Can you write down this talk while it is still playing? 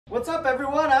What's up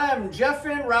everyone? I'm Jeff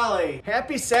in Raleigh.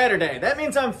 Happy Saturday. That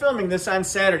means I'm filming this on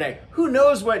Saturday. Who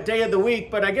knows what day of the week,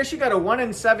 but I guess you got a 1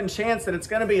 in 7 chance that it's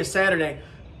gonna be a Saturday.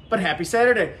 But happy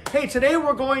Saturday. Hey, today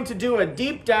we're going to do a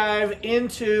deep dive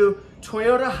into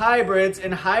Toyota hybrids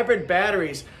and hybrid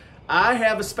batteries. I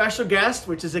have a special guest,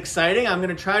 which is exciting. I'm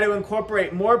gonna try to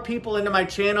incorporate more people into my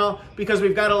channel because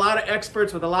we've got a lot of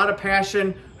experts with a lot of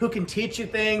passion who can teach you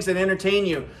things and entertain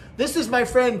you. This is my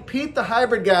friend Pete, the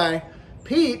hybrid guy.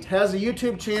 Pete has a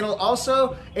YouTube channel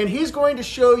also, and he's going to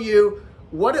show you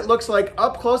what it looks like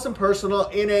up close and personal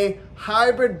in a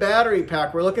hybrid battery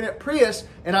pack. We're looking at Prius,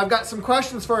 and I've got some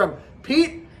questions for him.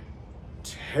 Pete,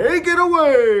 take it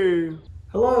away.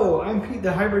 Hello, I'm Pete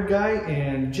the Hybrid Guy,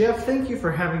 and Jeff, thank you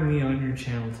for having me on your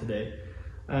channel today.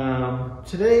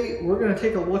 Today we're going to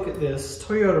take a look at this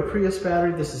Toyota Prius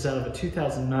battery. This is out of a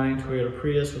 2009 Toyota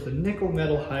Prius with a nickel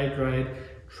metal hydride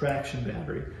traction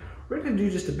battery. We're going to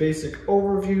do just a basic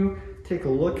overview, take a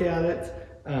look at it,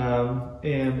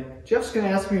 and Jeff's going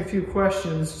to ask me a few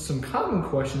questions, some common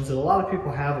questions that a lot of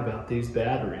people have about these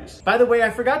batteries. By the way, I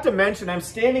forgot to mention, I'm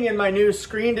standing in my new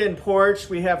screened-in porch.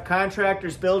 We have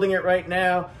contractors building it right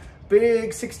now.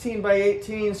 Big 16 by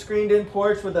 18 screened-in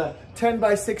porch with a 10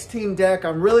 by 16 deck.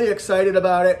 I'm really excited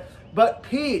about it. But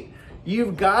Pete,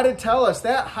 you've got to tell us,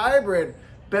 that hybrid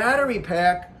battery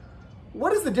pack,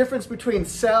 what is the difference between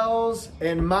cells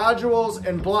and modules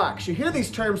and blocks? You hear these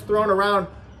terms thrown around.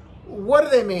 What do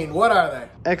they mean? What are they?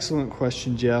 Excellent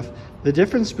question, Jeff. The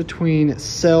difference between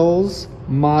cells,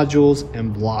 modules,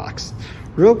 and blocks.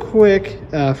 Real quick,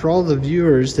 for all the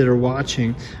viewers that are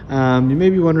watching, you may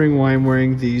be wondering why I'm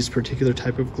wearing these particular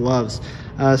type of gloves.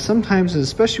 Sometimes,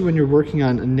 especially when you're working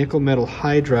on a nickel metal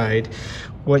hydride,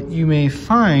 what you may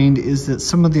find is that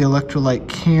some of the electrolyte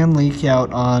can leak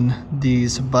out on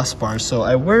these bus bars. So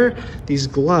I wear these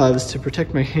gloves to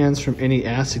protect my hands from any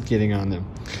acid getting on them.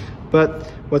 But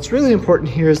what's really important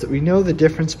here is that we know the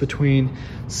difference between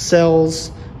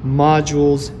cells,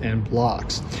 modules, and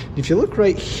blocks. If you look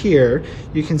right here,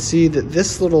 you can see that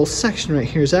this little section right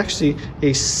here is actually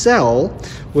a cell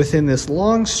within this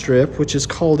long strip, which is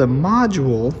called a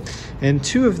module, and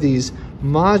two of these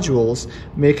modules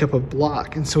make up a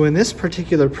block. And so in this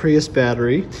particular Prius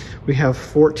battery, we have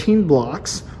 14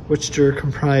 blocks, which are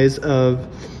comprised of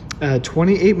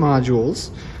 28 modules.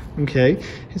 Okay,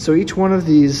 and so each one of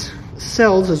these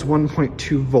cells is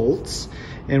 1.2 volts,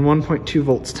 and 1.2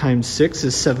 volts times 6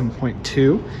 is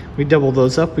 7.2. We double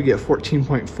those up, we get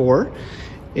 14.4,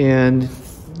 and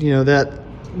you know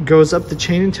that goes up the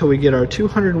chain until we get our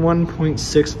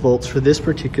 201.6 volts for this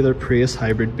particular Prius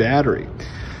hybrid battery.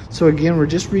 So again, we're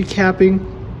just recapping.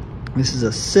 This is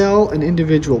a cell, an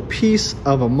individual piece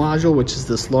of a module, which is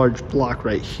this large block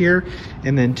right here,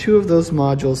 and then two of those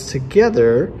modules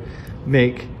together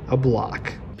make a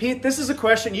block. Pete, this is a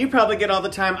question you probably get all the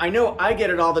time. I know I get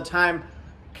it all the time.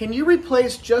 Can you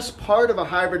replace just part of a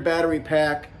hybrid battery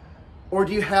pack, or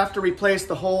do you have to replace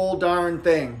the whole darn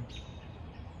thing?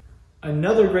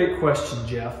 Another great question,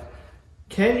 Jeff.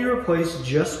 Can you replace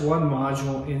just one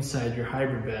module inside your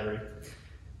hybrid battery?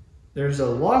 There's a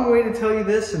long way to tell you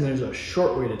this, and there's a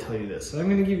short way to tell you this. So I'm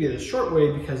going to give you the short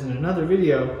way because in another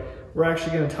video, we're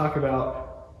actually going to talk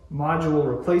about module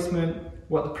replacement,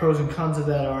 what the pros and cons of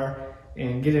that are,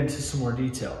 and get into some more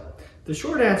detail. The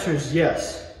short answer is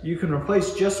yes, you can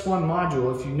replace just one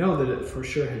module if you know that it for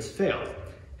sure has failed.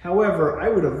 However, I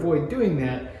would avoid doing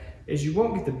that as you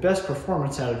won't get the best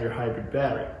performance out of your hybrid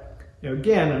battery. Now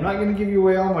again, I'm not going to give you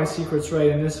away all my secrets right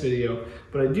in this video,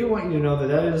 but I do want you to know that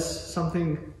that is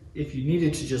something, if you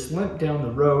needed to just limp down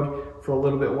the road for a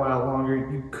little bit while longer,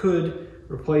 you could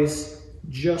replace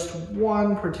just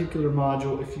one particular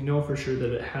module if you know for sure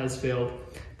that it has failed.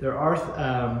 There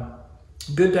are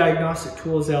good diagnostic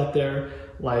tools out there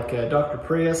like Dr.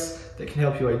 Prius that can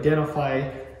help you identify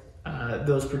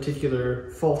those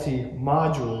particular faulty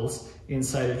modules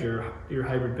inside of your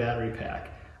hybrid battery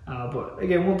pack. But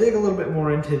again, we'll dig a little bit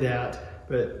more into that.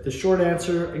 But the short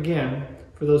answer, again,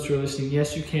 for those who are listening,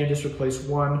 yes, you can just replace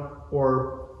one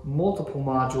or multiple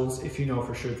modules if you know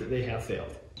for sure that they have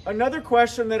failed. Another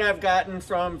question that I've gotten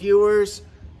from viewers,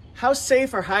 how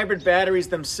safe are hybrid batteries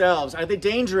themselves? Are they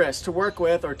dangerous to work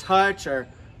with or touch, or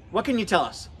what can you tell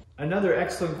us? Another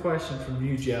excellent question from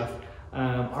you, Jeff.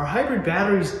 Are hybrid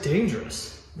batteries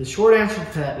dangerous? The short answer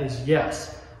to that is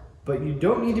yes, but you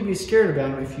don't need to be scared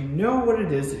about them if you know what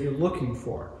it is that you're looking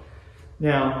for.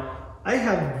 Now, I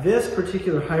have this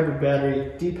particular hybrid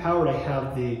battery depowered. I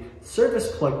have the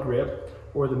service plug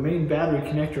grip, or the main battery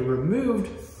connector, removed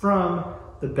from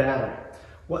the battery.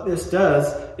 What this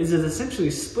does is it essentially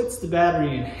splits the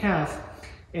battery in half,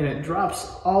 and it drops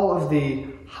all of the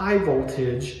high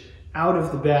voltage out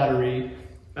of the battery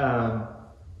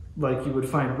like you would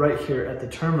find right here at the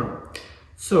terminal.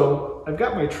 So I've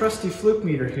got my trusty fluke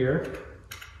meter here,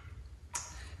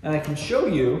 and I can show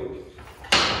you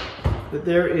that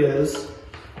there is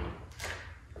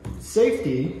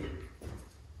safety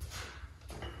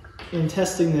in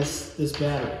testing this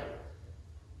battery.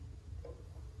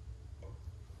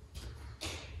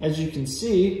 As you can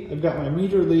see, I've got my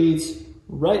meter leads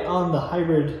right on the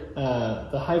hybrid,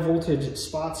 the high voltage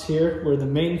spots here where the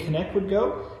main connect would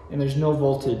go, and there's no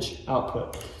voltage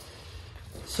output.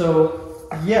 So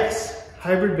yes,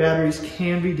 hybrid batteries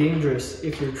can be dangerous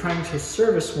if you're trying to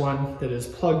service one that is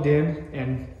plugged in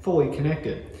and fully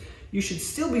connected. You should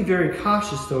still be very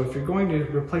cautious though if you're going to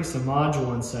replace a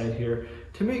module inside here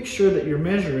to make sure that you're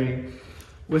measuring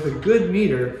with a good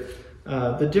meter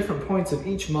the different points of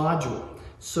each module,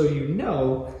 so you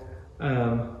know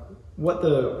what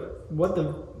the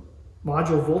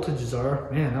module voltages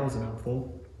are. Man, that was a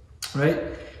mouthful, right?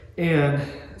 And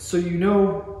so you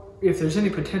know if there's any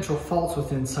potential faults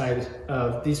within inside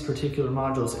of these particular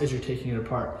modules as you're taking it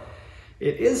apart.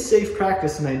 It is safe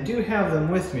practice, and I do have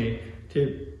them with me,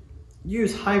 to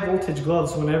use high voltage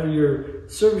gloves whenever you're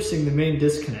servicing the main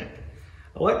disconnect.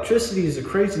 Electricity is a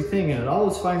crazy thing, and it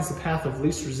always finds the path of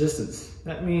least resistance.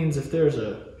 That means if there's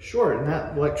a short and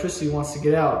that electricity wants to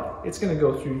get out, it's going to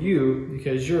go through you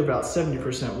because you're about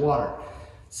 70% water.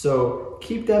 So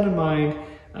keep that in mind.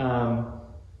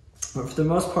 But for the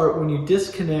most part, when you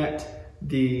disconnect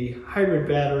the hybrid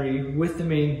battery with the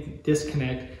main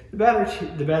disconnect, the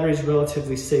battery is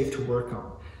relatively safe to work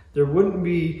on. There wouldn't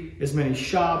be as many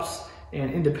shops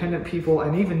and independent people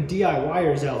and even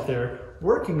DIYers out there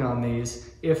working on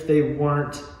these if they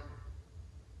weren't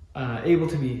able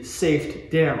to be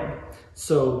safed down.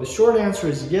 So the short answer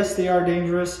is yes, they are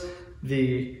dangerous.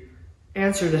 The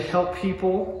answer to help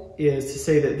people is to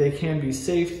say that they can be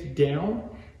safed down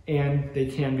and they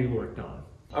can be worked on.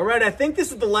 All right, I think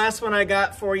this is the last one I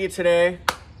got for you today.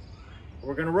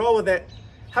 We're gonna roll with it.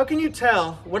 How can you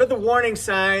tell? What are the warning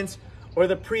signs or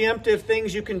the preemptive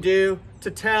things you can do to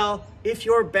tell if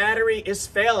your battery is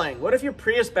failing? What if your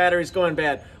Prius battery is going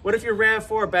bad? What if your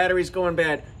RAV4 battery is going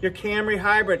bad? Your Camry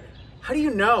hybrid? How do you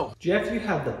know? Jeff, you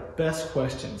have the best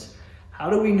questions. How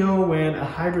do we know when a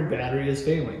hybrid battery is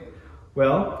failing?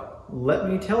 Well, let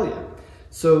me tell you.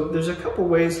 So there's a couple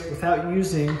ways without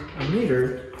using a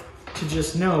meter to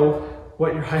just know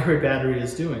what your hybrid battery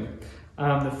is doing.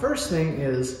 The first thing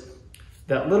is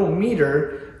that little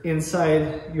meter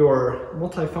inside your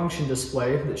multifunction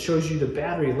display that shows you the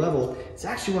battery level. It's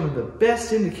actually one of the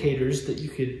best indicators that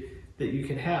you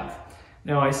could have.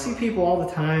 Now I see people all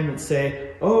the time that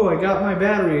say, oh, I got my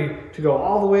battery to go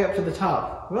all the way up to the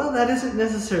top. Well, that isn't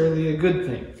necessarily a good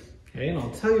thing. Okay, and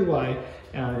I'll tell you why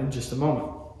in just a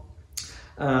moment.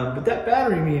 But that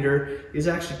battery meter is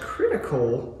actually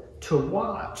critical to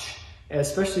watch,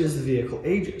 especially as the vehicle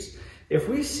ages. If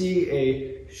we see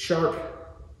a sharp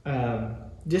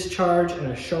discharge and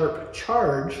a sharp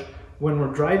charge when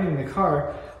we're driving the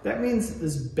car, that means that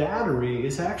this battery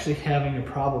is actually having a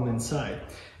problem inside.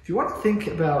 If you want to think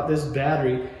about this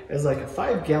battery as like a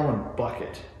 5-gallon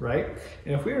bucket, right?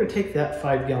 And if we were to take that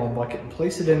 5-gallon bucket and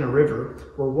place it in a river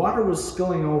where water was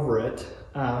spilling over it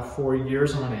for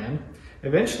years on end,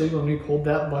 eventually when we pulled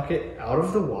that bucket out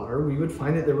of the water, we would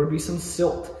find that there would be some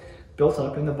silt built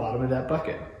up in the bottom of that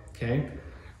bucket, okay?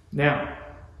 Now,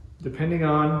 depending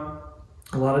on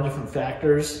a lot of different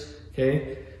factors,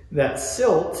 okay, that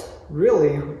silt,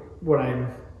 really what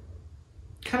I'm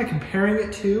kind of comparing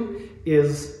it to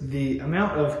is the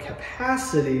amount of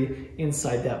capacity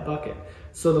inside that bucket.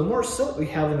 So the more silt we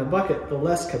have in the bucket, the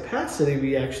less capacity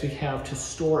we actually have to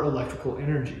store electrical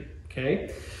energy,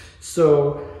 okay?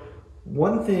 So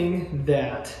one thing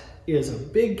that is a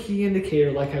big key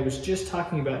indicator, like I was just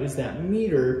talking about, is that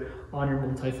meter on your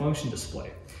multifunction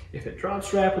display. If it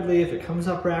drops rapidly, if it comes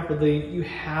up rapidly, you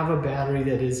have a battery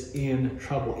that is in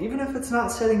trouble, even if it's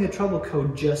not setting a trouble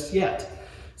code just yet.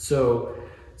 So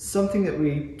something that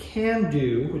we can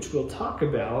do, which we'll talk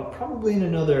about probably in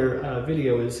another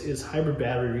video, is hybrid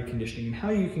battery reconditioning and how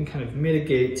you can kind of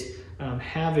mitigate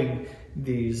having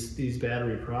these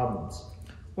battery problems.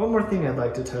 One more thing I'd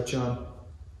like to touch on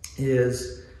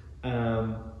is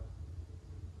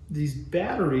these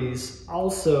batteries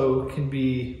also can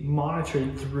be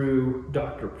monitored through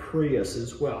Dr. Prius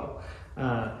as well.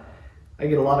 I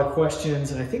get a lot of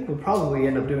questions, and I think we'll probably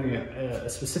end up doing a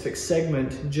specific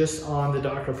segment just on the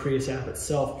Dr. Prius app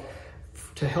itself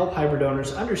to help hybrid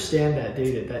owners understand that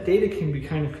data. That data can be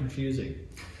kind of confusing.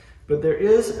 But there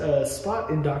is a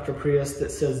spot in Dr. Prius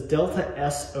that says Delta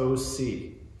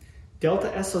SOC.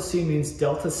 Delta SOC means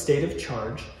Delta State of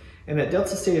Charge, And that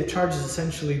delta state of charge is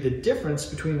essentially the difference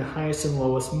between the highest and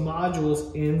lowest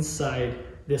modules inside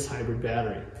this hybrid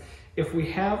battery. If we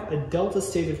have a delta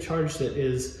state of charge that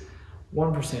is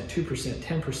 1%, 2%,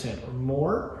 10% or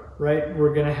more, right,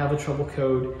 we're going to have a trouble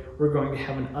code. We're going to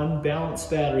have an unbalanced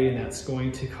battery, and that's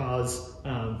going to cause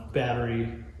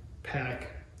battery pack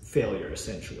failure,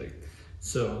 essentially.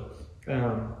 So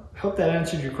hope that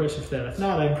answered your question for that. If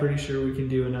not, I'm pretty sure we can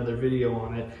do another video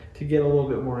on it to get a little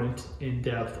bit more in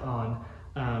depth on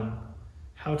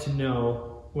how to know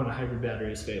when a hybrid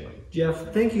battery is failing.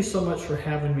 Jeff, thank you so much for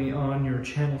having me on your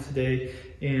channel today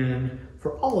and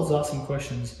for all those awesome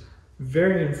questions.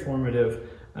 Very informative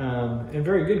and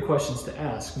very good questions to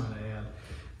ask, might I add.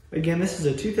 Again, this is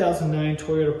a 2009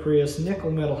 Toyota Prius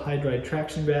nickel metal hydride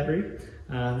traction battery.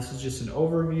 This is just an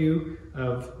overview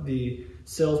of the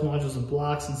cells, modules, and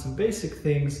blocks and some basic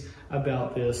things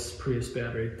about this Prius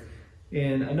battery.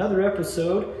 In another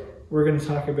episode, we're going to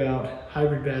talk about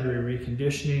hybrid battery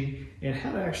reconditioning and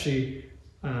how to actually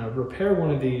repair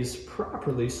one of these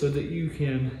properly so that you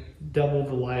can double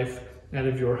the life out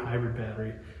of your hybrid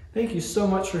battery. Thank you so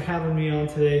much for having me on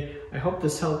today. I hope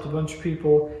this helped a bunch of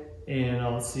people, and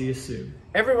I'll see you soon.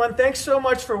 Everyone, thanks so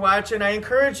much for watching. I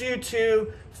encourage you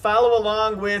to follow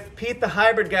along with Pete the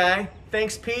Hybrid Guy.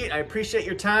 Thanks, Pete. I appreciate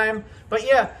your time. But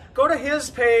yeah, go to his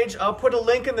page. I'll put a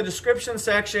link in the description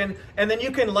section, and then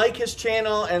you can like his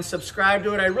channel and subscribe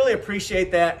to it. I really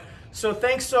appreciate that. So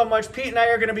thanks so much. Pete and I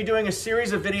are going to be doing a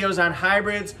series of videos on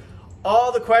hybrids.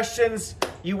 All the questions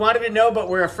you wanted to know but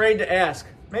were afraid to ask.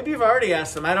 Maybe you've already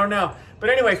asked them. I don't know. But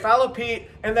anyway, follow Pete.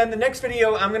 And then the next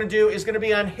video I'm going to do is going to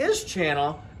be on his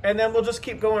channel. And then we'll just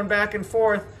keep going back and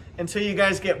forth until you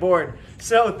guys get bored.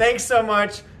 So thanks so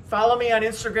much. Follow me on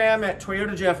Instagram at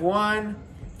ToyotaJeff1.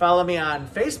 Follow me on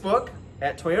Facebook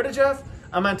at ToyotaJeff.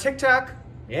 I'm on TikTok.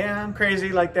 Yeah, I'm crazy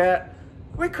like that.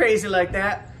 We're crazy like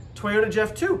that.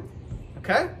 ToyotaJeff2.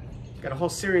 Okay? Got a whole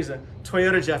series of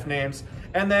Toyota Jeff names.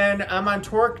 And then I'm on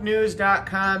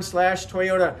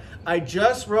torquenews.com/Toyota. I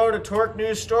just wrote a Torque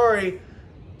News story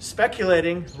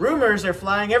speculating, rumors are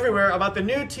flying everywhere about the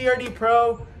new TRD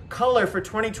Pro color for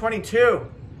 2022.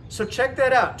 So check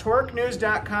that out,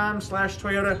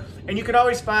 torquenews.com/Toyota. And you can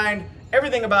always find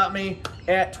everything about me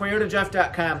at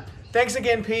toyotajeff.com. Thanks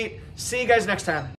again, Pete. See you guys next time.